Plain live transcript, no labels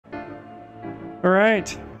All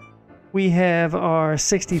right, we have our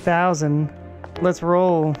 60,000. Let's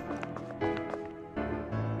roll.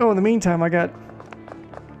 Oh, in the meantime, I got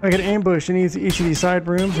ambushed in each of these side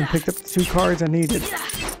rooms and picked up the 2 cards I needed.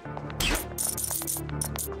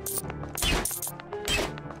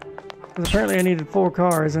 Because apparently I needed 4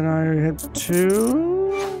 cards and I had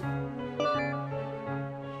 2.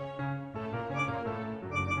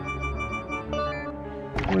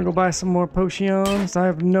 I'm gonna go buy some more potions. I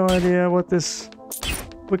have no idea what this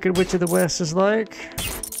Wicked Witch of the West is like.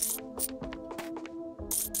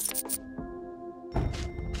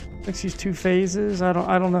 I think she's 2 phases. I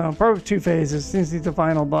don't know. Probably 2 phases since he's the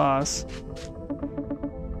final boss.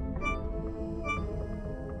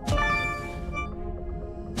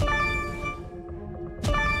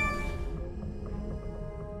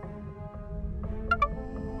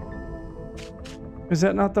 Is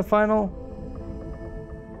that not the final?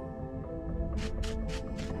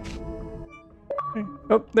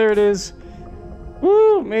 Oh, there it is.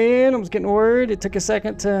 Woo, man, I was getting worried. It took a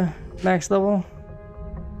second to max level.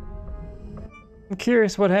 I'm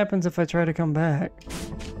curious what happens if I try to come back.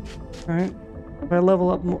 All right, if I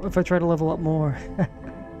level up, if I try to level up more,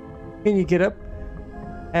 can you get up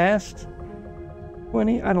past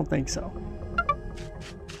 20? I don't think so.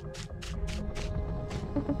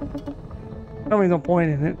 I mean, no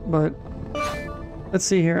point in it, but let's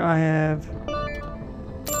see here. I have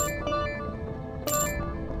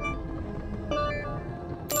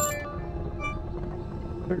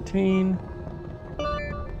 13.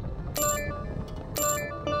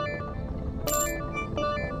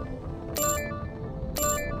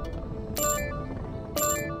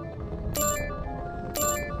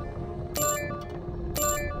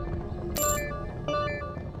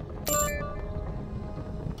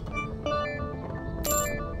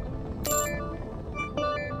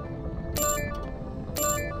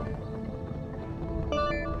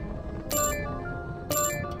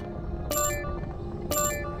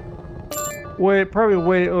 Probably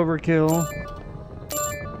way overkill.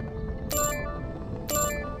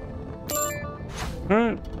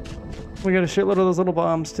 Alright. We got a shitload of those little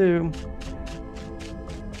bombs too.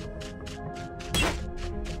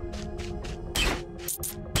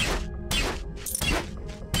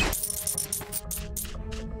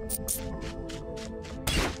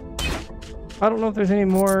 I don't know if there's any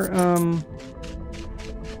more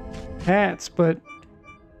hats, but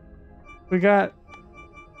we got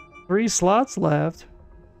 3 slots left.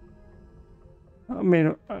 I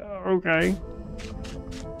mean, okay. And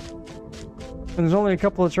there's only a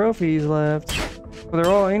couple of trophies left. But they're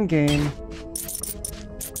all in-game.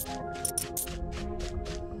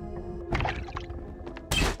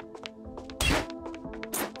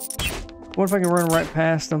 What if I can run right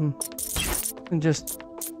past them and just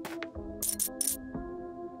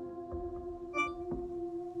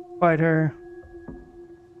fight her?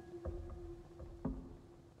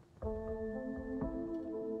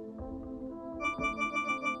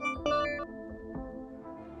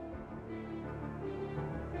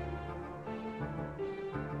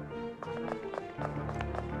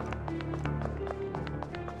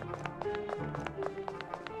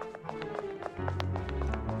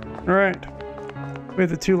 Alright, we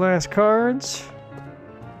have the 2 last cards.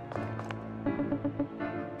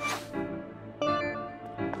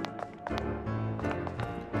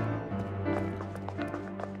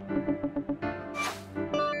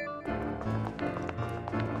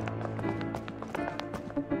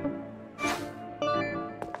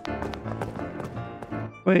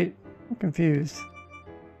 Wait, I'm confused.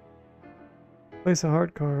 Place a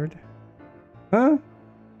heart card. Huh?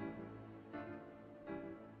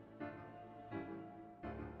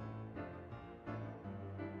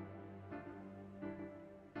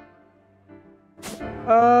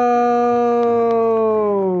 Oh,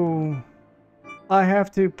 I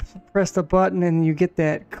have to press the button and you get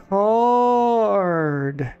that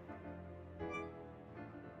card.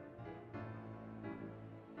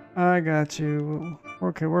 I got you.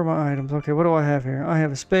 Okay, where are my items? Okay, what do I have here? I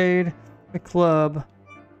have a spade, a club.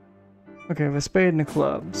 Okay, I have a spade and a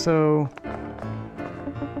club. So,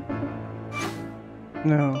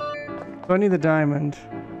 no. So I need the diamond.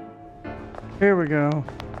 Here we go.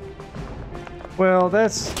 Well,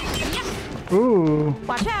 that's... Ooh.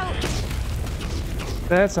 Watch out.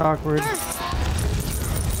 That's awkward.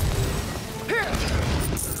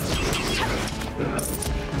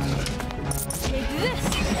 Take this.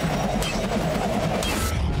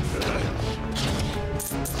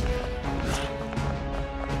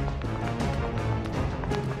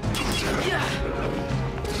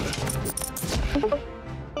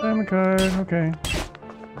 Diamond card, okay.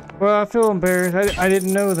 Well, I feel embarrassed. I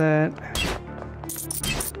didn't know that.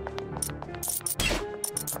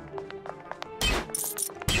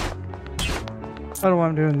 I don't know why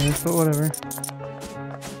I'm doing this, but whatever.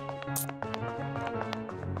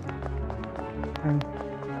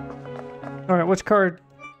 Alright, which card?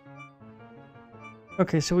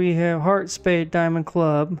 Okay, so we have heart, spade, diamond,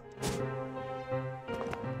 club.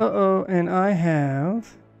 Uh-oh, and I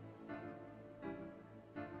have...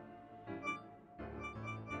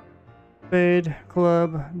 spade,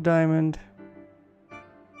 club, diamond.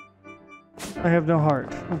 I have no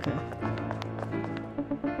heart. Okay.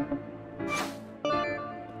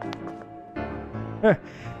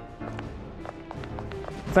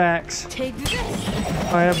 Facts. Take this.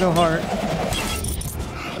 I have no heart.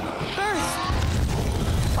 Burst.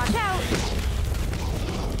 Watch out.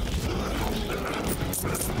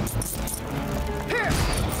 Here.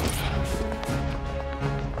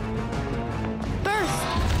 Burst.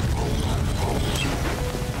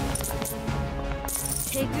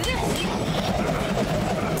 Take this.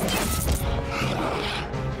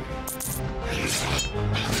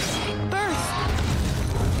 Burst.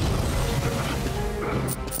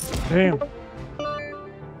 Damn.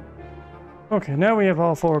 Okay, now we have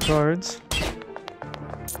all 4 cards. So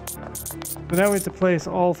now we have to place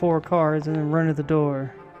all 4 cards and then run to the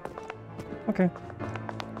door. Okay.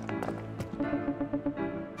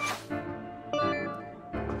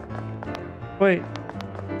 Wait.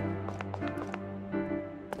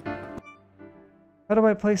 How do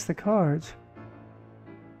I place the cards?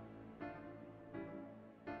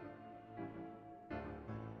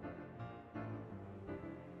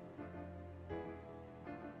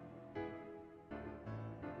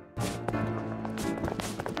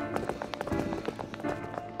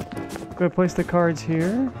 Do I place the cards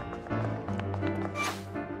here?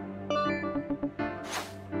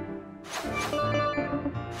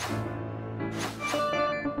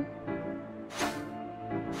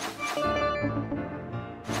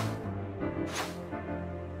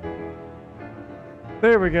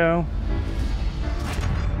 There we go.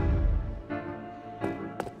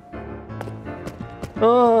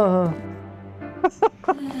 Oh.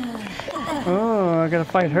 Oh, I gotta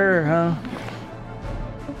fight her, huh?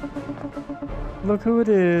 Look who it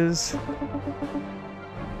is.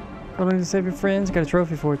 Willing to save your friends? Got a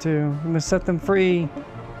trophy for it too. You must set them free.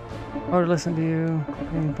 Or listen to you.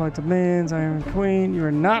 Any point of demands. I am a queen. You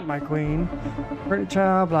are not my queen. Pretty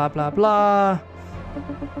child. Blah blah blah.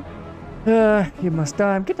 You must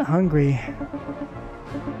die. I'm getting hungry.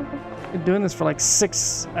 Been doing this for like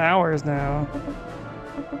 6 hours now.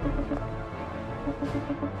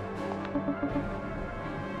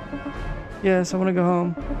 Yes, I want to go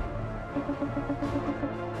home.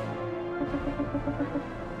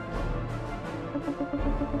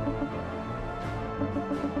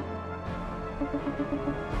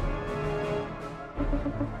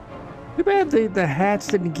 Too bad the hats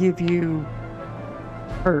didn't give you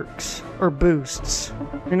perks or boosts,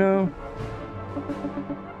 you know?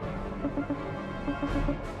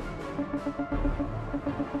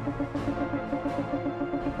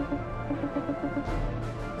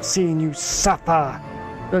 Seeing you suffer.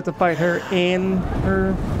 You have to fight her and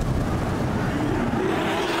her.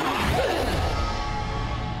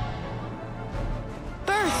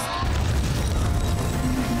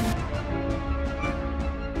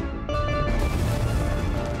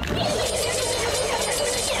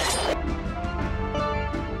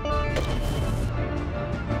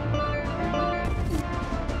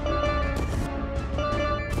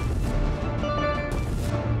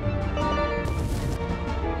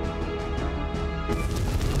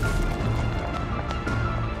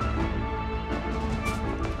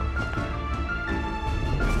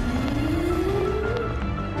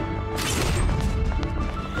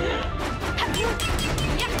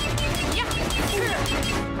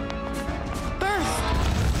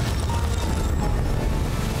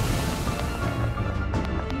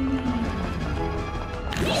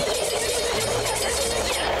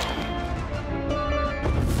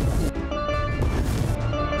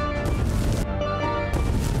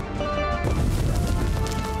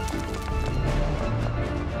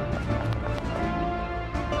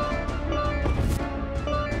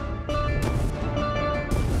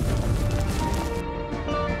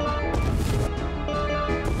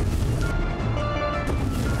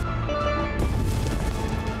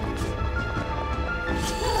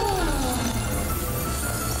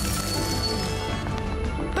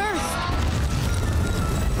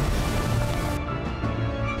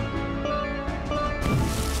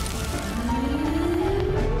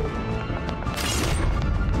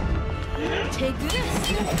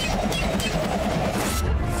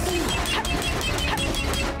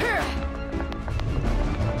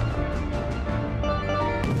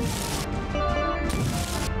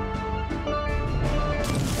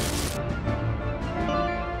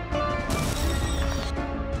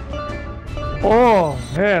 Oh,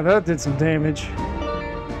 yeah, that did some damage.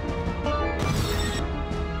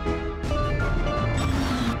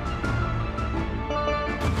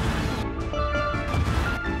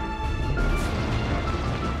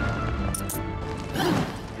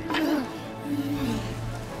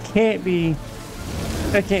 Can't be.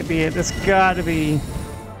 That can't be it. That's gotta be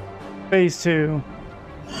phase 2.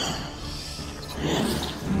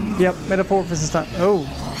 Yep, metamorphosis time. Oh.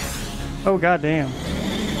 Oh, goddamn.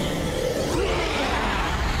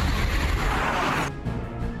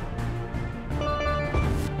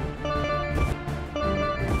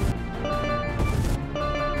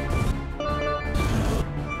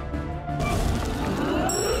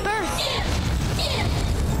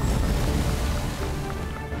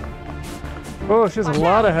 Oh, she has a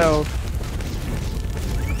lot of health.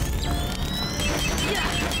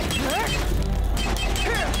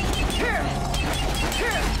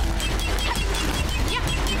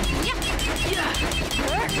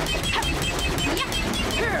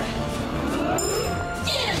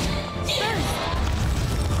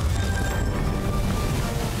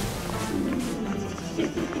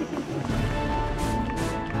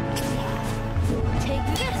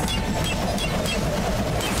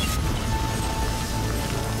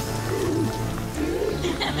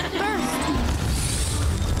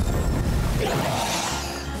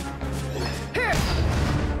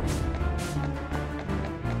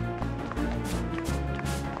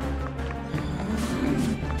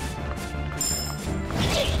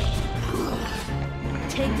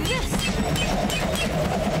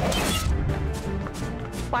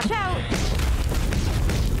 Watch out!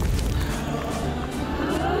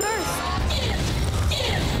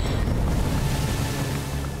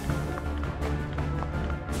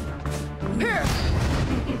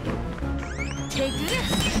 Take this!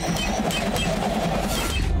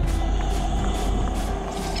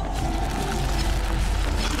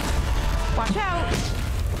 Watch out!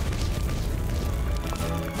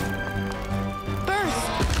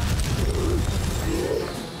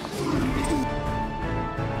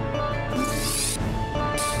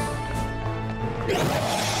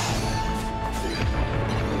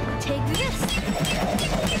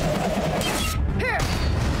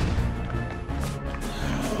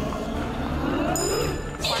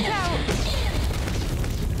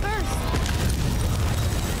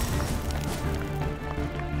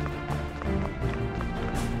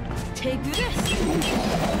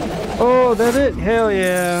 Oh, that it? Hell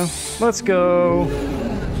yeah. Let's go.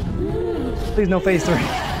 Please no phase 3.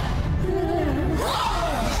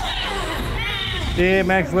 Yeah,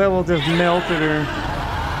 max level just melted her.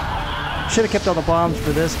 Should have kept all the bombs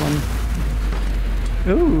for this one.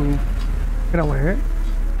 Ooh. Can I wear it?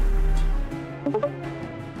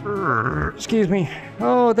 Excuse me.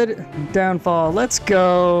 Oh, that downfall. Let's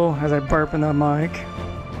go. As I burp in the mic.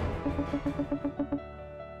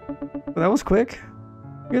 Well, that was quick.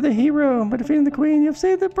 You're the hero. By defeating the queen, you've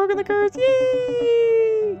saved the broken the curse.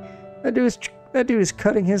 Yay! That dude is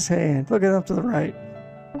cutting his hand. Look at up to the right.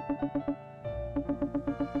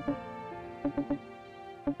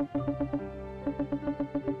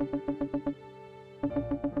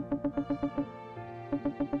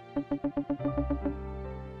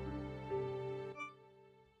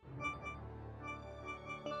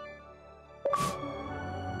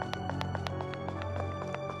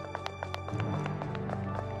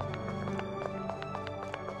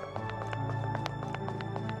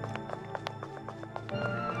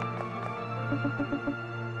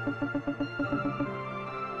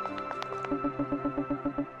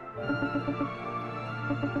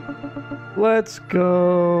 Let's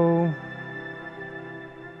go.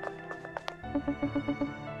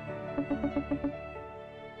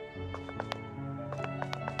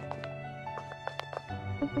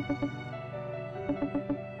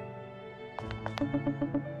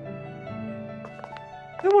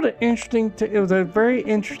 What an interesting. It was a very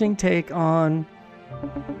interesting take on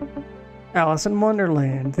Alice in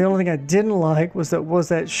Wonderland. The only thing I didn't like was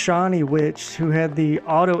that Shawnee witch who had the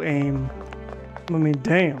auto aim. I mean,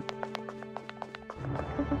 damn.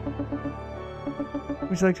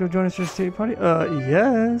 Would you like to join us for a tea party?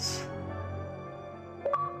 Yes.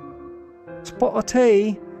 Spot of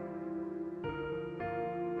tea.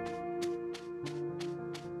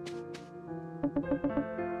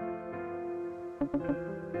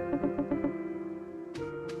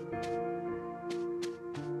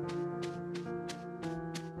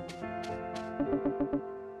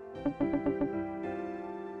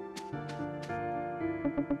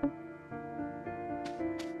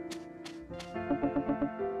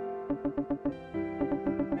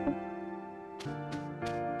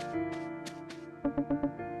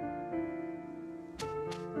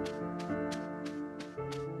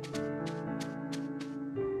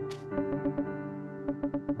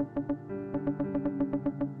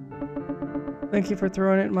 Thank you for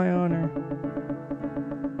throwing it in my honor.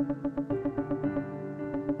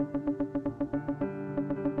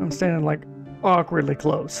 I'm standing like awkwardly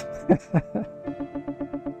close.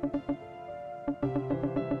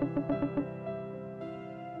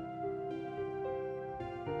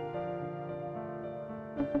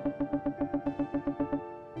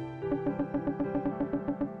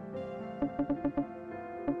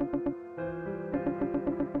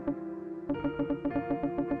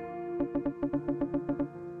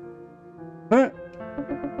 Huh?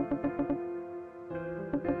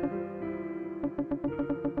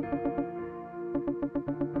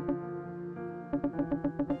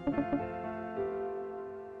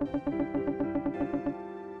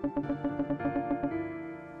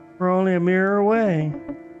 We're only a mirror away.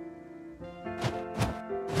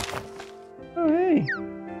 Oh, hey.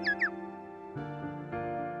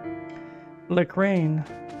 Lecraine.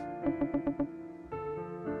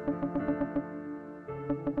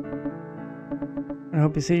 I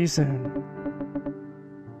hope to see you soon.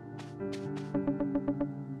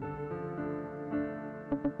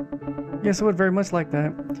 Yes, I would very much like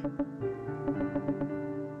that.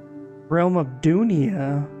 Realm of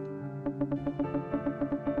Dunia.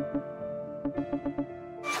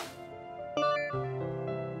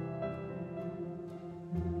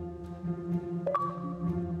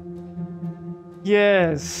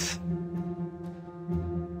 Yes.